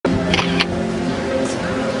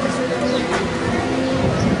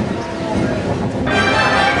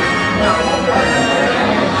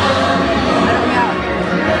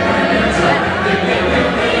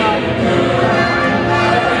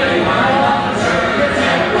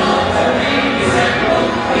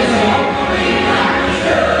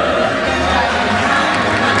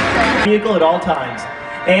vehicle at all times.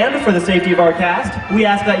 And for the safety of our cast, we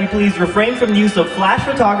ask that you please refrain from the use of flash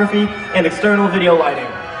photography and external video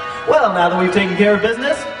lighting. Well, now that we've taken care of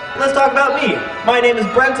business, let's talk about me. My name is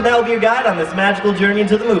Brent and I'll be your guide on this magical journey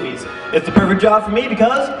into the movies. It's the perfect job for me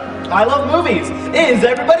because I love movies. Is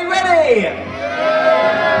everybody ready?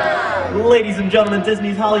 Yeah! Ladies and gentlemen,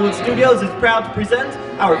 Disney's Hollywood Studios is proud to present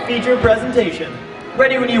our feature presentation.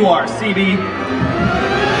 Ready when you are, CB.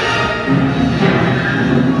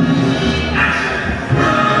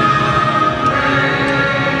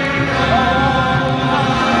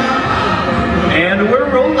 And we're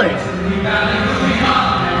rolling.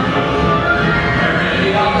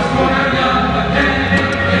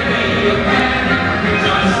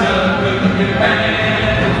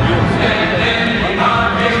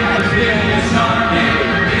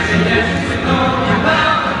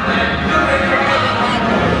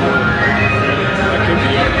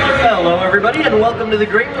 Hello everybody and welcome to the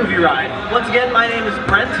Great Movie Ride. Once again, my name is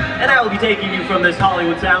Brent and I will be taking you from this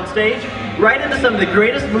Hollywood soundstage right into some of the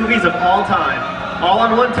greatest movies of all time, all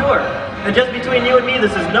on one tour. And just between you and me,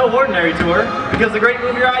 this is no ordinary tour, because the Great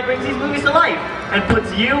Movie Ride brings these movies to life and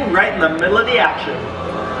puts you right in the middle of the action.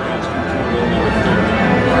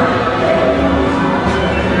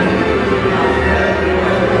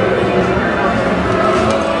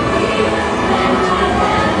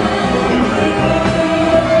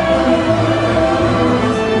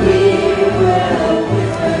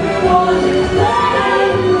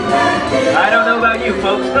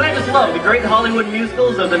 Folks, but I just love the great Hollywood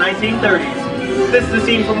musicals of the 1930s. This is a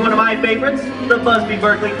scene from one of my favorites, the Busby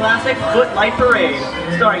Berkeley classic, Footlight Parade,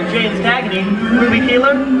 starring James Cagney, Ruby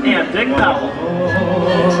Keeler, and Dick Powell.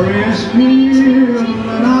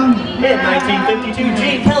 In 1952,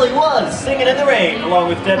 Gene Kelly was Singing in the Rain, along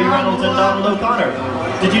with Debbie Reynolds and Donald O'Connor.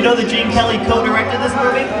 Did you know that Gene Kelly co-directed this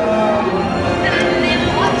movie?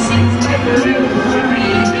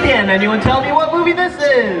 Can anyone tell me what movie this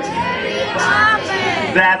is?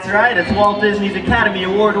 That's right, it's Walt Disney's Academy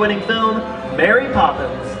Award-winning film, Mary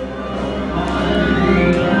Poppins.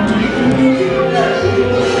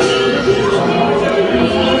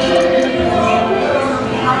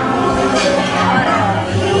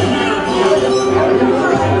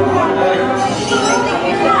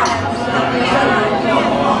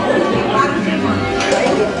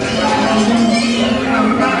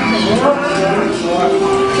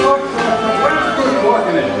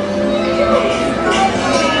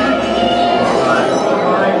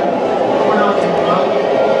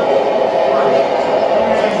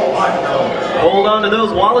 Hold on to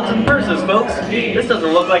those wallets and purses, folks. This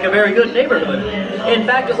doesn't look like a very good neighborhood. In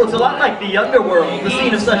fact, it looks a lot like the Underworld, the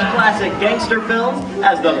scene of such classic gangster films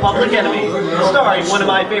as The Public Enemy, starring one of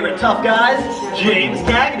my favorite tough guys, James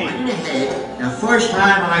Cagney. The first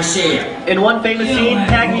time I see it. In one famous scene,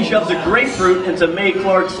 Cagney shoves a grapefruit into Mae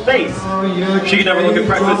Clark's face. She can never look at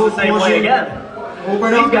breakfast the same way again.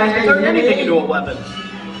 These guys can turn anything into a weapon.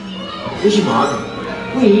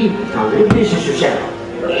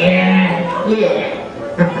 Yeah.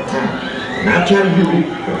 Now tell you,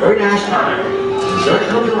 a very nice time. Start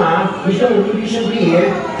coming around, he's going to give you some beer,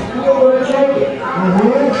 and you're going to take it.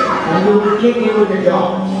 And you'll continue with the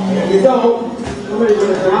dog. And if you don't, somebody's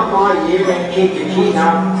going to drop by you and kick your teeth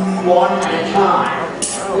out one at a time.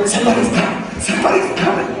 Somebody's coming! Somebody's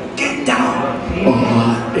coming! Get down!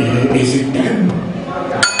 Is it them?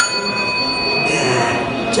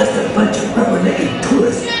 Just a bunch of rubber-necking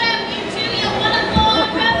tourists.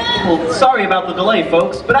 Well, sorry about the delay,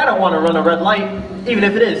 folks, but I don't want to run a red light, even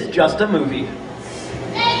if it is just a movie.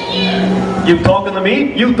 You talking to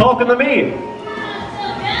me? You talking to me?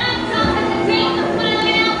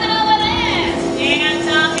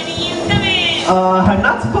 I'm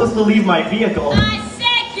not supposed to leave my vehicle. I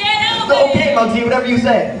said get over Okay, Muggsy, whatever you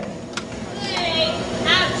say. Hey,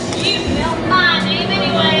 how's you? Don't mind him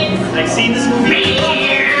anyways. I've seen this movie.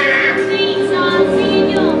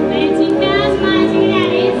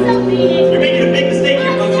 You're making a big mistake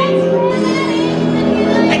here, Muggsy.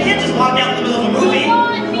 I can't just walk out in the middle of a movie.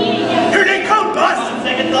 Here they come, boss!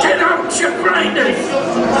 Second thought. Get out, you grinders!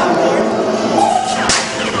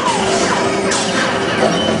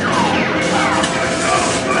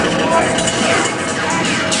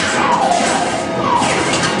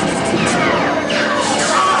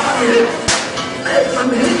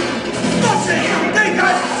 They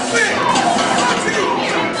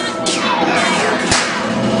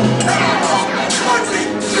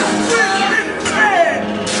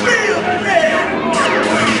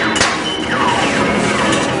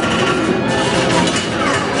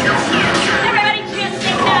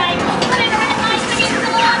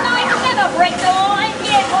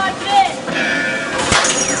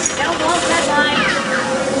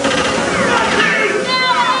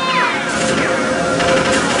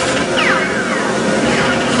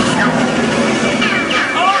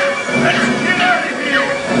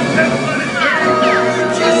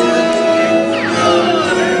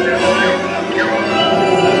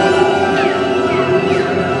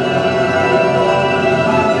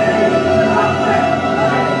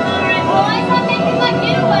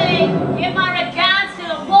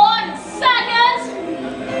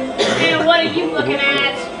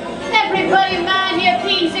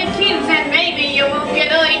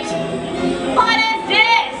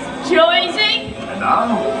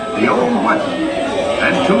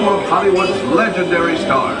Hollywood's legendary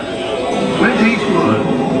stars, Clint Eastwood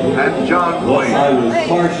and John Wayne. I was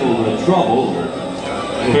partial to trouble,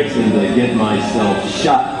 fixing to get myself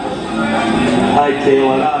shot.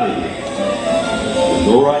 Hightail it out of here.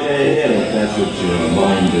 Go right ahead if that's what you're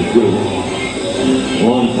mind to do. A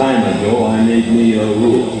long time ago, I made me a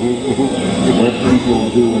rule. Let people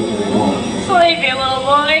do what they want. Sleepy little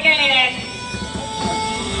boy, get it.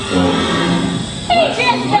 He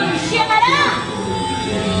just don't shut up.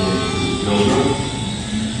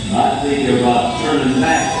 I think about turning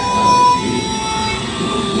back.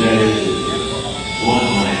 That is one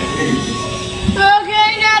of my opinions. Okay,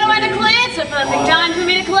 now to end the clear. It's a perfect time for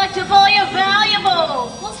me to collect up all your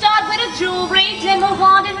valuables. We'll start with a jewelry, then move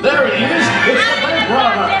on to the... There he is. It's the bank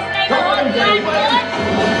robber. Come on, get away.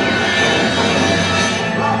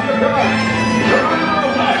 Drop your gun. You're on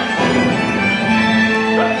your back.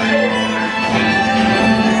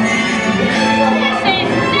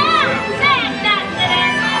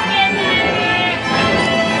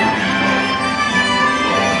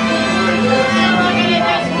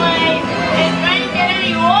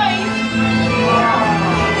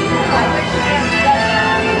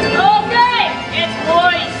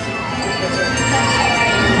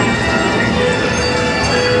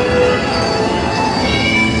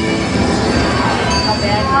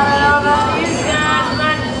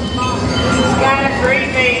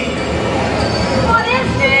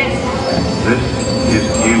 This is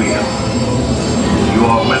Alien. You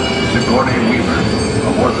are with Sigourney Weaver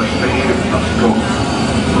aboard the spaceship Nostromo.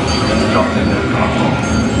 Stopped in their cargo.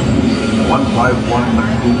 151 the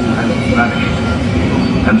crew has vanished.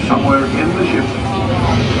 And somewhere in the ship,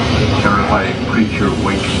 a terrifying creature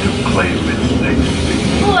waits to claim its next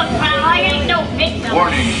victim. Look, pal, I ain't no victim.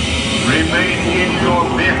 Warning, remain in your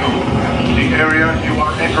vehicle. The area you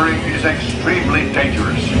are entering is extremely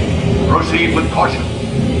dangerous. Proceed with caution.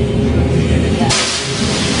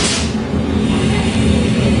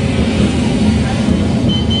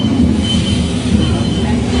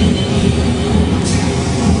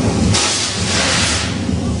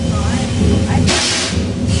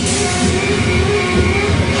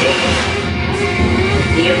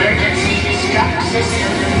 The emergency destruct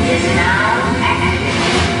system is now active.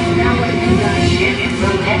 Ship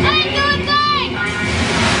will Hey, good thing!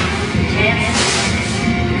 10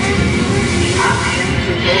 option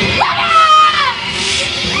to go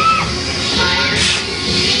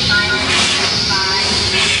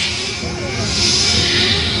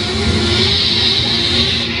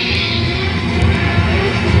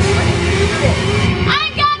I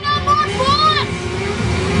ain't got no more bullets!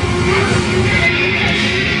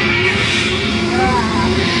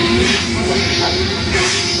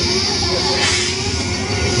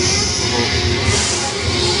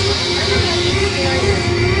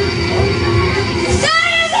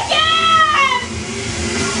 Start again!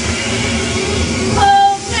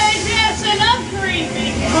 Okay, that's enough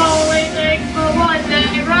creeping. Only thing for one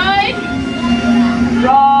day, right?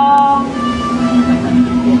 Wrong.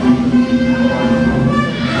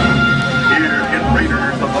 Here in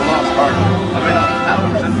Raiders of the Lost Ark, amid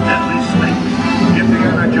 1,000 deadly snakes,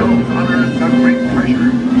 Indiana Jones unearths a great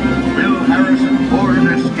treasure. Will Harrison Ford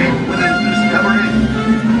escape with his discovery?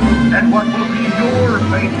 And what will be your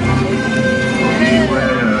fate?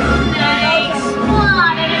 Beware. Snakes. Why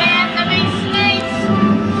did it have to be snakes?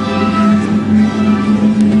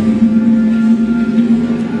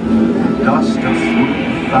 Dust of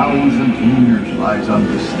 3,000 years lies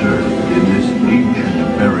undisturbed in this ancient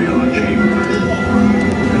burial chamber.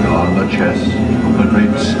 And on the chest of the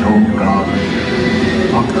great stone god,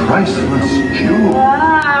 a priceless jewel.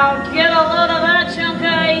 Wow, get a load of that, chunk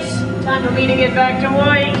ice. Time for me to get back to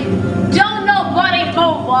work. Don't nobody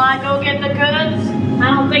move while I go get the goods. I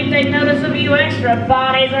don't think they'd notice a few extra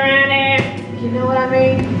bodies around here. You know what I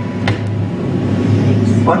mean?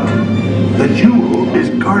 But the jewel is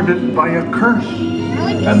guarded by a curse.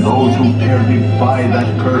 And those who dare defy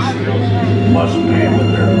that curse must pay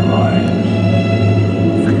with their lives.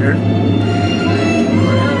 Figured?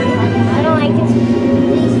 I don't like this.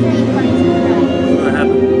 These three parts of the What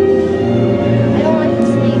happened? I don't like the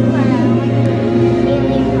snake part. I don't like the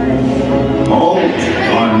alien part. Halt,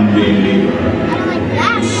 unbeliever. I don't like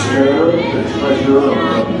that part. Serve the treasure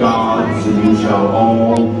of the gods, and you shall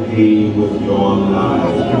all pay with your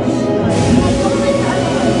lives.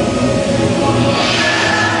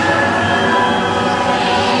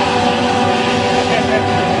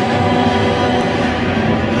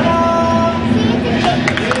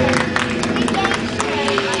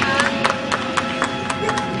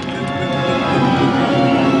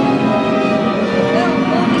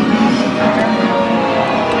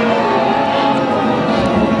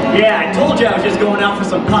 Yeah, I told you I was just going out for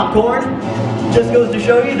some popcorn. Just goes to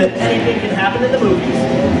show you that anything can happen in the movies.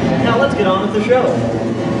 Now let's get on with the show.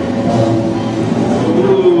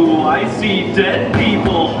 Ooh, I see dead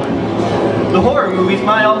people. The horror movie's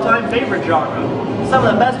my all-time favorite genre. Some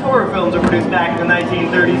of the best horror films were produced back in the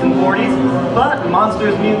 1930s and 40s, but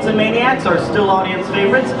Monsters, Mutants, and Maniacs are still audience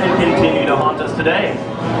favorites and continue to haunt us today.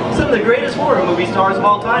 Some of the greatest horror movie stars of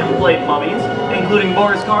all time played mummies, including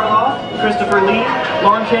Boris Karloff, Christopher Lee,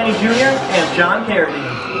 Lon Chaney Jr., and John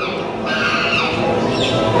Carradine.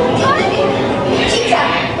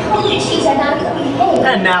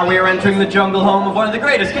 And now we are entering the jungle home of one of the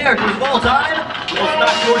greatest characters of all time. Well, it's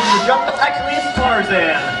not George of the Jungle, actually it's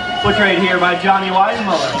Tarzan, portrayed here by Johnny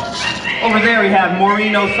Weissmuller. Over there we have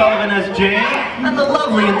Maureen O'Sullivan as Jane, and the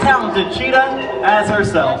lovely and talented Cheetah as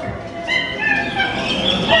herself.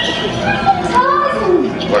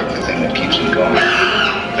 It's work, the thing that keeps them going.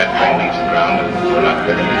 That train leaves the ground and we're not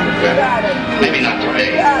ready to regret it. Maybe not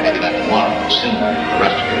today, maybe not tomorrow, but soon, the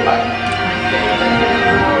rest of your life.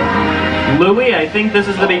 Louis, I think this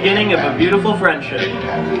is the beginning of a beautiful friendship.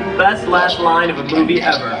 Best last line of a movie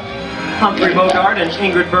ever. Humphrey Bogart and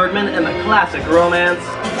Ingrid Bergman in the classic romance,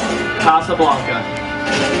 Casablanca.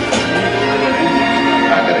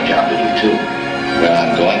 I've got a job to do too. Where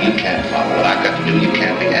I'm going, you can't follow. What I've got to do, you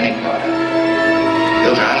can't be any part of.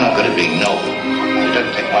 Hilda, I'm not good at being noble. It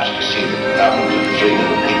doesn't take much to see that thousands of three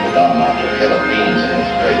little people down the mountain hill of beans in this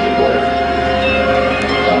very good word.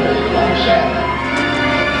 Some days you understand that.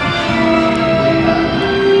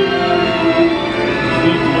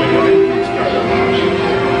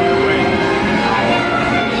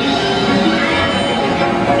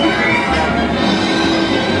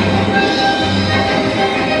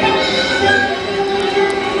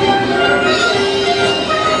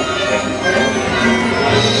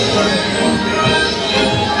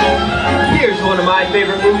 One of my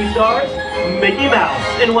favorite movie stars, Mickey Mouse,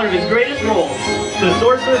 in one of his greatest roles, The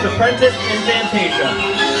Sorcerer's Apprentice in Fantasia.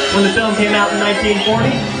 When the film came out in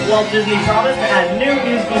 1940, Walt Disney promised to add new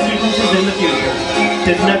musical sequences in the future.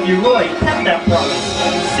 His nephew Roy kept that promise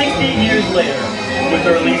 60 years later, with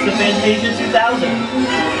the release of Fantasia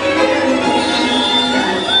 2000.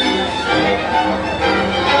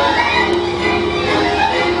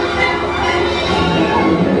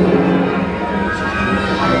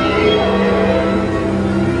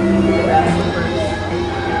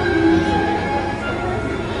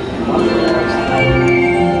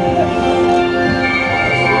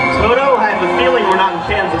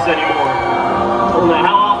 Kansas anymore. Well, now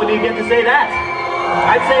how often do you get to say that?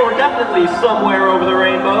 I'd say we're definitely somewhere over the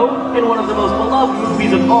rainbow in one of the most beloved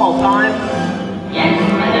movies of all time. Yes,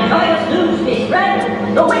 and the joyous news is spread.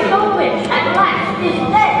 The wicked old witch at last is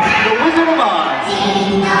dead. The Wizard of Oz.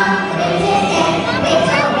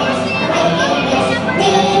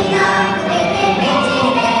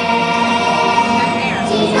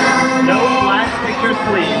 No flash pictures,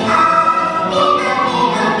 please.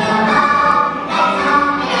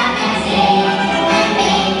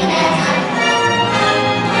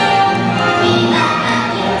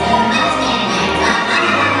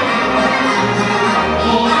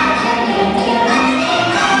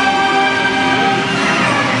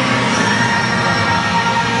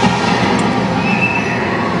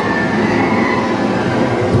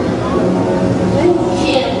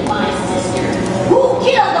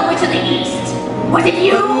 Was it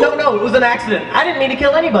you? No, it was an accident. I didn't mean to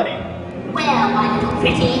kill anybody. Well, my little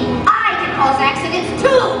pretty, I can cause accidents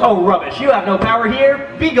too. Oh, rubbish. You have no power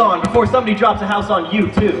here. Be gone before somebody drops a house on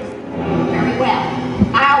you, too. Very well.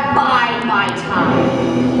 I'll bide my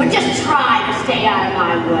time. But just try to stay out of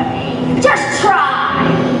my way. Just try.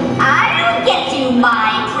 I'll get you,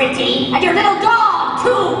 my pretty. And your little dog,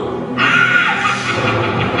 too.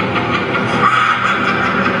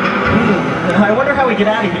 I wonder how we get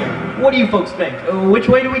out of here. What do you folks think? Which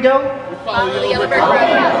way do we go? Follow the yellow brick road.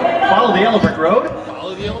 Follow the yellow brick road?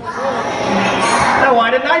 Follow the yellow brick road. Now, why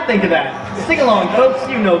didn't I think of that? Sing along, folks.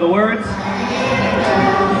 You know the words.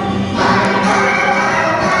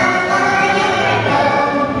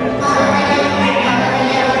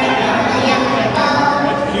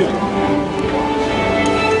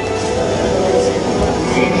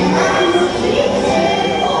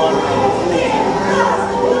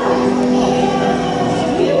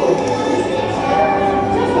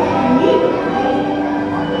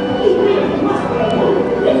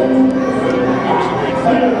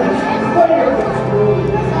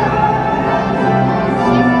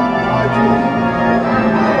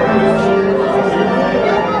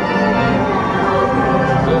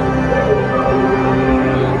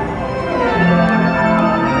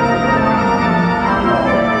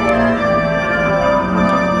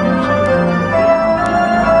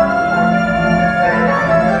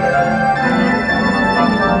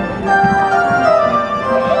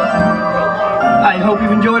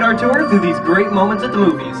 detour through these great moments at the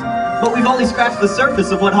movies. But we've only scratched the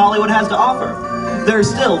surface of what Hollywood has to offer. There are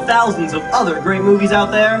still thousands of other great movies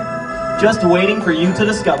out there, just waiting for you to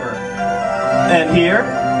discover. And here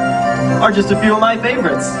are just a few of my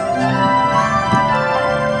favorites.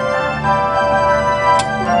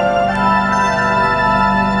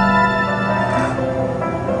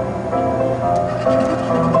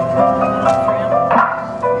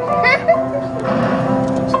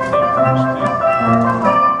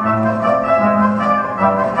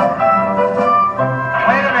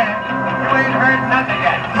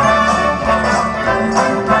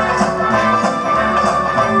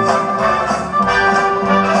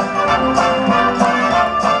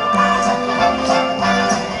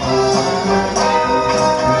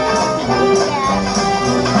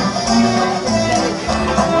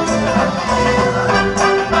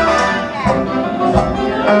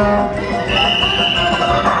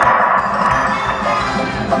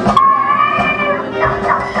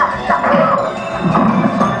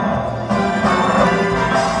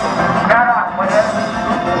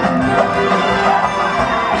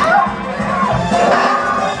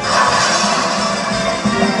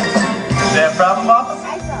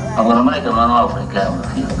 I'm gonna make him an offer he can't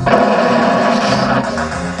refuse.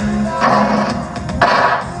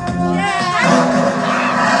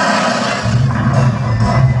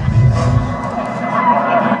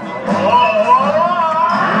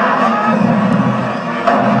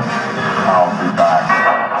 I'll be back.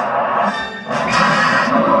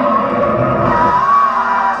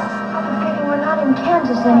 I'm thinking we're not in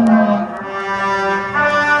Kansas anymore.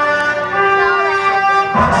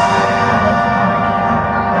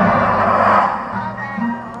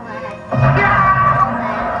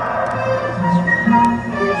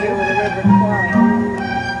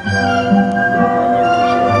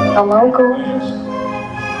 Hello, gorgeous.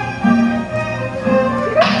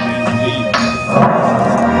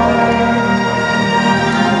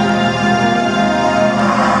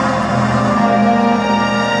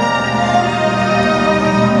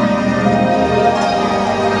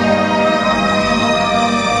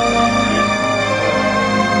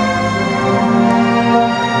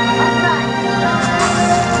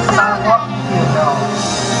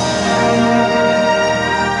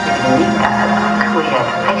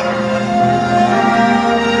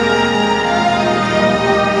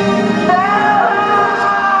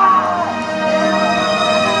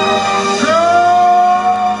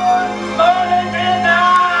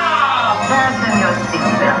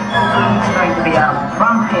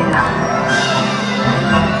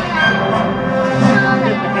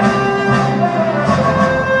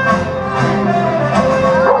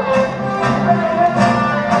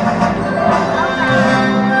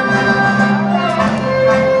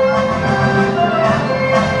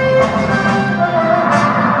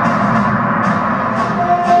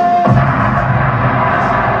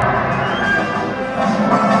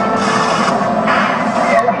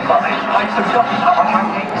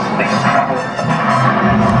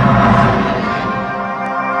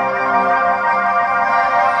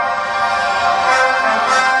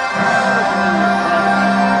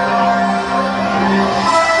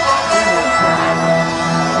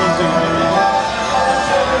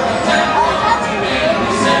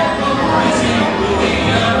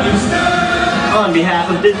 On behalf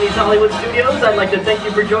of Disney's Hollywood Studios, I'd like to thank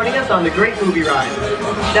you for joining us on the Great Movie Ride.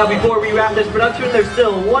 Now before we wrap this production, there's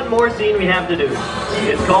still one more scene we have to do.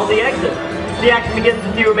 It's called the exit. The action begins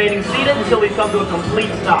with you remaining seated until we come to a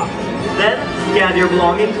complete stop. Then, gather your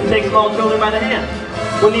belongings and take small children by the hand.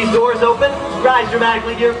 When these doors open, rise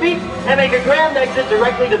dramatically to your feet and make a grand exit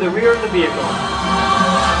directly to the rear of the vehicle.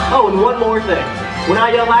 Oh, and one more thing. When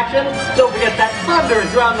I yell action, don't forget that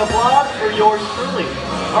thunderous round of applause for yours truly.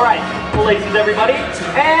 All right, places everybody,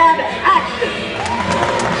 and action!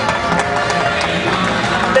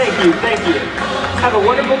 Thank you. Have a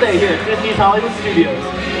wonderful day here at Disney's Hollywood Studios.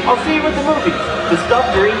 I'll see you at the movies, the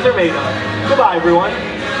stuff dreams are made of. Goodbye, everyone.